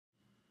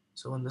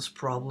So in this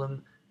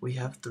problem, we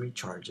have three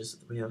charges.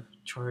 We have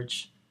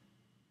charge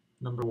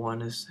number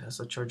 1 has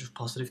a charge of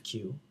positive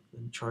q,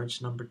 and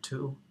charge number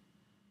 2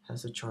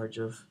 has a charge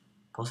of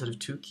positive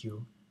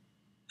 2q,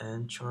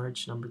 and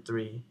charge number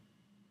 3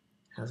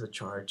 has a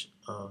charge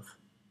of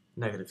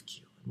negative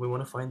q. We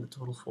want to find the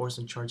total force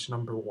in charge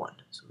number 1.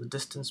 So the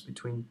distance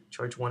between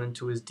charge 1 and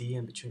 2 is d,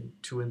 and between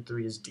 2 and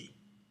 3 is d.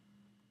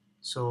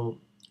 So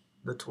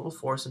the total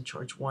force in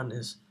charge 1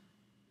 is,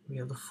 we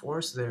have the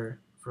force there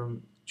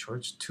from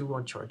charge 2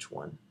 on charge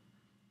 1,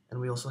 and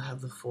we also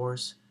have the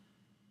force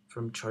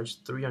from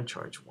charge 3 on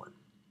charge 1.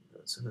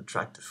 That's an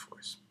attractive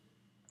force.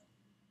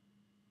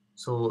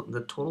 So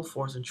the total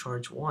force in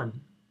charge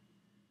 1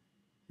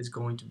 is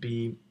going to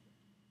be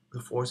the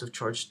force of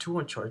charge 2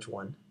 on charge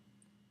 1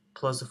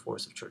 plus the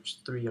force of charge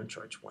 3 on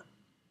charge 1.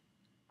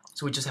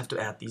 So we just have to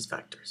add these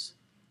vectors.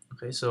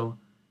 Okay, so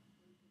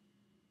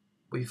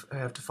we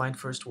have to find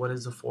first what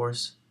is the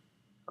force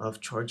of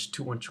charge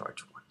 2 on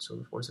charge 1. So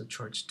the force of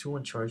charge 2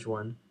 on charge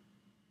 1,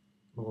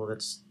 well,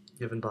 that's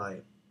given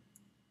by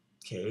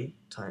k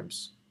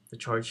times the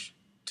charge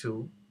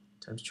 2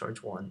 times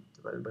charge 1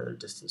 divided by their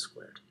distance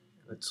squared.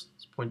 And it's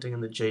pointing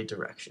in the j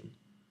direction.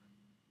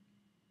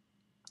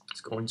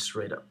 It's going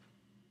straight up.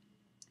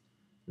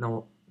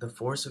 Now, the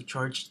force of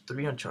charge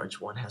 3 on charge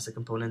 1 has a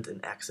component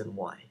in x and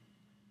y.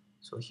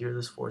 So here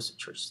this force of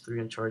charge 3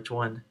 on charge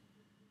 1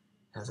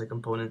 has a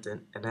component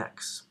in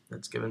x.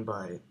 That's given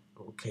by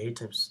k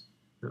times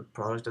the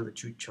product of the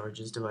two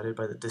charges divided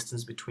by the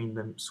distance between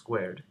them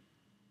squared.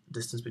 The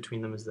distance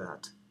between them is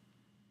that.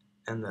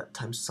 And that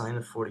times sine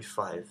of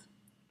 45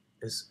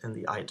 is in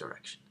the I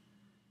direction.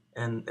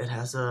 And it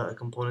has a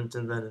component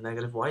in the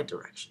negative y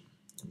direction.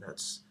 And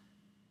that's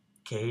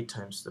k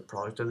times the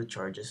product of the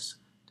charges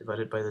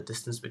divided by the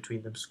distance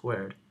between them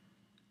squared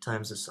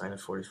times the sine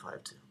of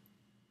 45 too.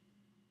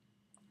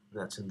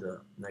 That's in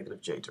the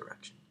negative j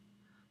direction.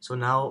 So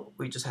now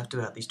we just have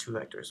to add these two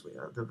vectors. We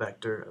have the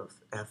vector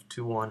of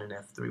F21 and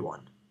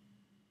F31.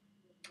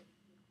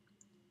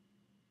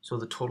 So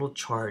the total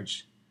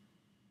charge,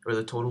 or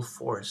the total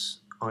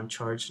force on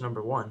charge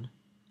number 1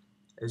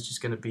 is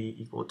just going to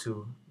be equal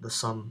to the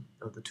sum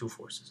of the two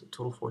forces. The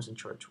total force in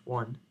charge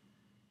 1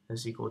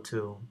 is equal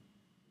to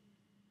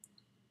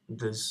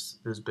this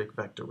big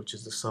vector, which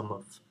is the sum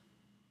of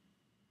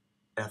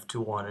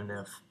F21 and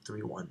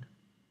F31.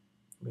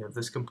 We have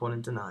this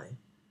component in I,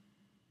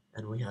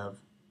 and we have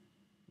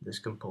this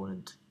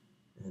component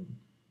in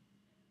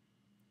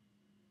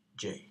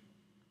j.